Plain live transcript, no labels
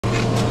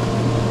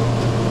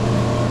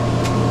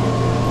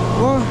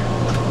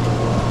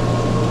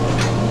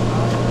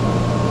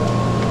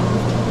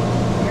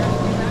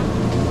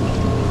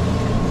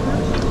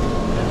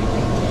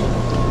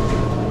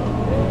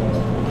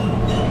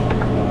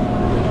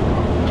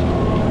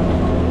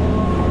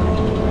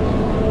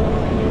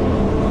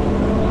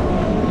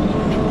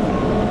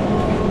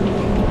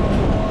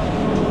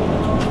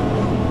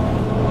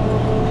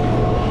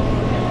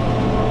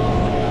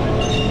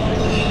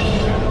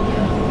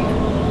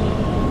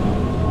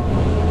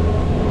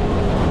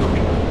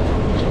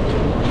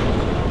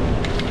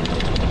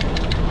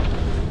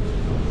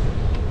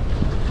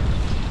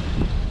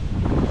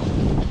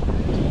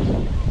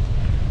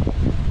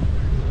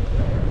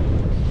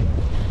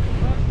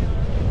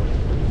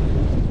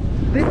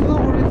This is the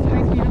hardest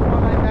high-speed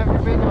one I've ever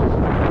been on.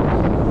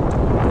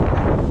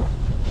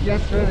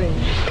 Yes, really.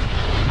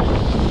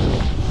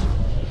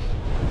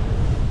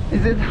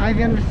 Is it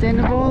highly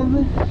understandable?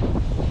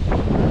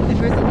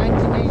 If it's a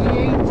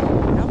 1988?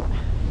 Nope.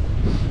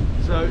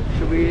 So,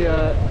 should we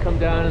come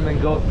down and then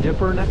go up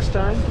Dipper next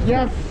time?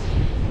 Yes.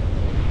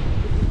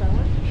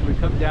 Should we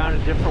come down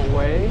a different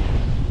way?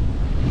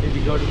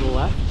 Maybe go to the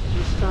left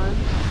this time?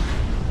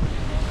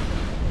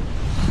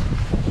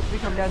 Should we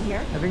come down here?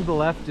 I think the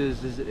left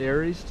is it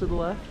Aries to the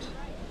left?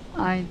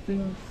 I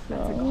think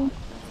so.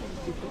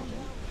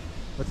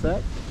 What's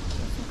that?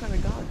 That's some kind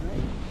of god,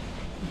 right?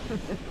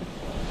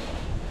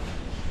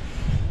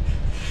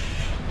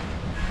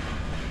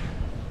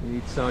 You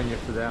need Sonia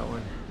for that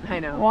one. I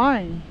know.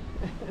 Why?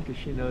 Because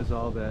she knows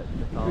all that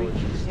mythology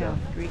stuff. Yeah,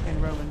 Greek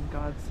and Roman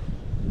gods.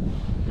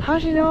 How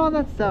does she know all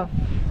that stuff?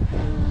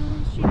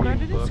 She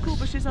learned it in books. school,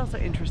 but she's also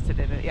interested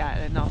in it. Yeah,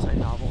 and also in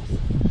novels.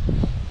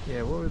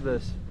 Yeah, what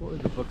were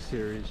the book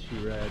series she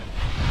read?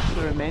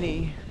 There were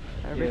many.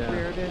 Rick Yeah.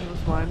 Riordan was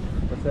one.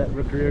 What's that,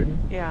 Rick Riordan?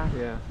 Yeah.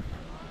 Yeah.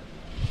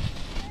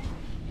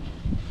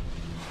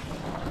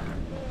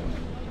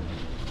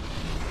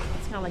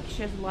 It's kind of like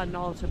she has a lot of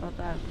knowledge about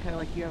that. Kind of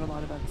like you have a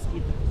lot about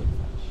ski lifts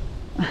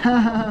and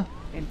such.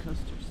 And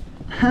coasters.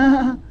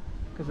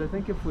 Because I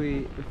think if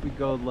we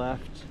go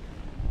left,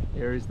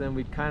 Aries, then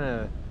we'd kind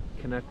of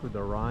connect with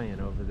Orion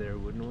over there,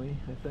 wouldn't we?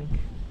 I think.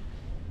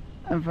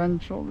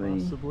 Eventually.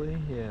 Possibly,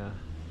 yeah.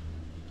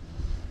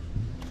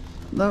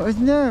 Though,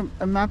 isn't there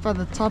a map at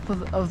the top of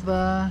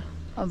the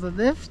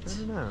lift? I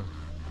don't know.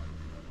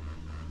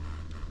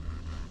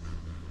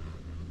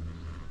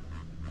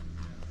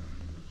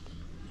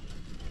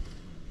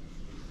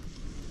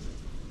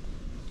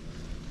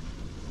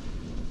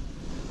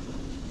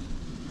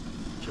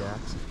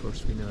 Jax, of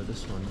course, we know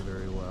this one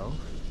very well.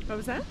 What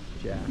was that?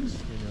 Jax, we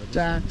know this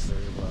Jax. one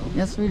very well.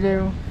 Yes, we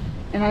do.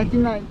 And I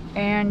think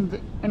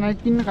I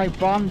think I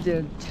bombed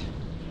it.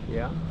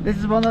 Yeah. This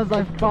is one of those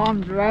I've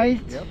bombed,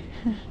 right? Yep.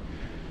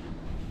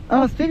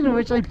 Oh, speaking of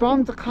which, I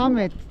bombed the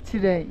Comet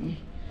today.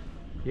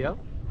 Yep.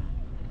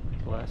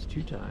 The last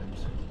 2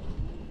 times.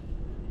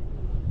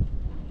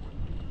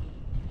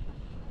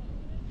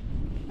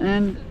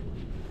 And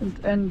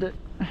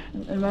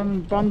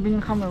I'm bombing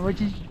the Comet. What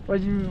did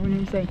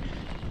you say?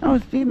 Oh,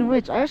 speaking of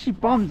which, I actually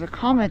bombed the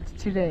Comet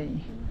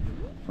today.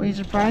 Were you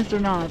surprised or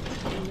not?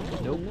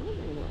 Nope.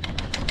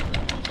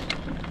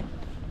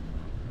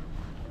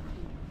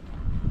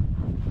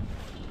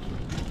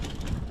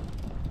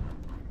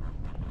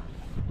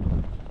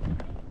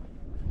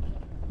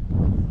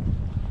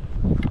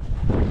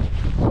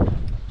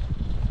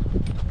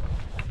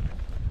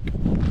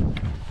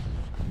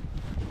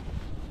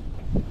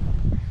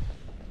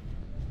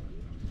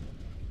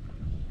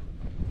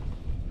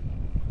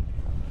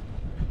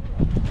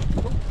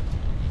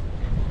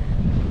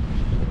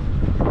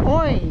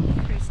 Oi!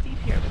 Pretty steep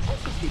here, but it's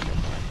also steep here.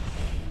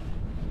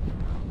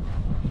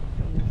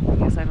 I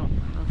guess I don't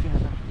know if you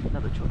have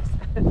another choice.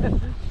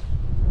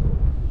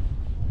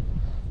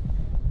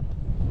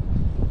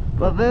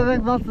 But there's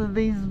like lots of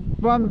these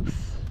bumps.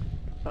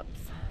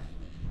 Bumps.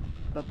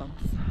 The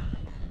bumps.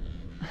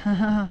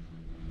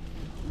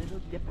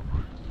 Little dipper.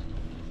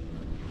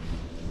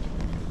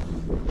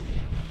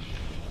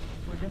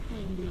 We're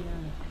definitely in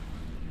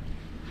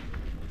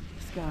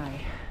the sky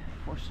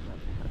portion of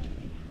the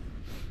country.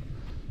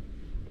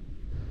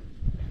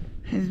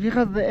 It's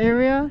because of the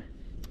area?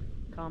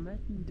 Comet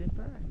and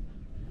Dipper and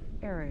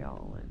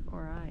Ariel and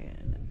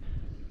Orion.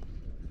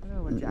 I don't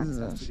know what Jax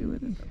has to do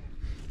with it though.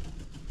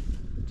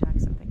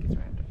 Jax, I think, is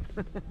random.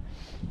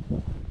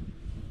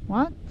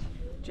 What?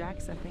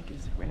 Jax, I think,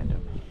 is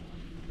random.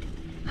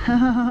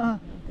 I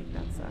don't think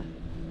that's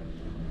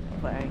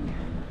playing.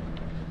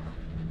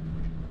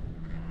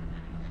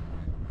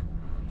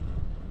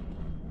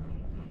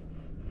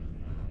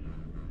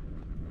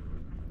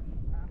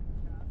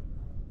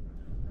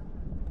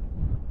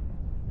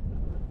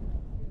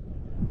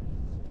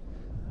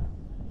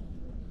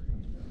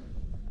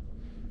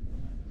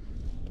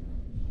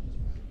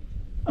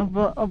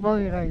 About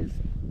you guys,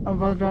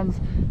 about drums,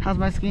 how's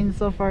my skin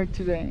so far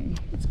today?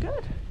 It's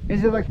good.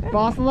 Is it like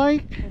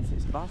boss-like?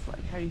 It's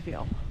boss-like. How do you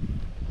feel?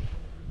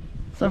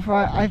 So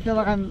far, I feel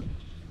like I'm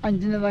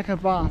doing it like a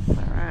boss. All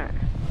right.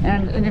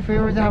 And if we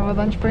were to have a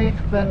lunch break,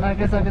 then I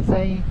guess I could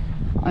say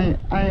I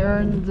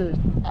earned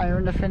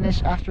a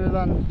finish after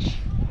lunch.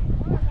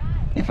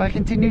 If I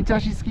continue to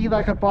actually ski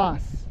like a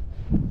boss.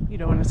 You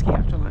don't want to ski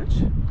after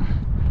lunch?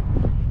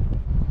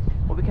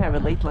 Well, we can have a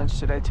late lunch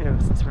today too,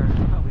 since we're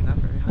probably not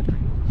very hungry.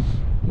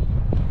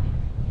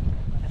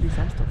 At least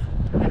I'm still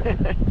full.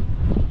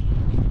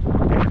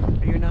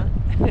 Are you not?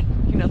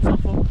 You're not so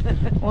full?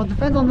 Well, it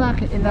depends on that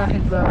in that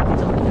case though.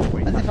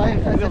 As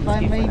if I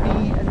may be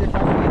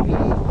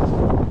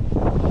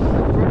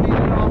burning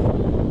it off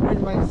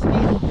with my skis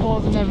and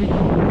paws and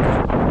everything.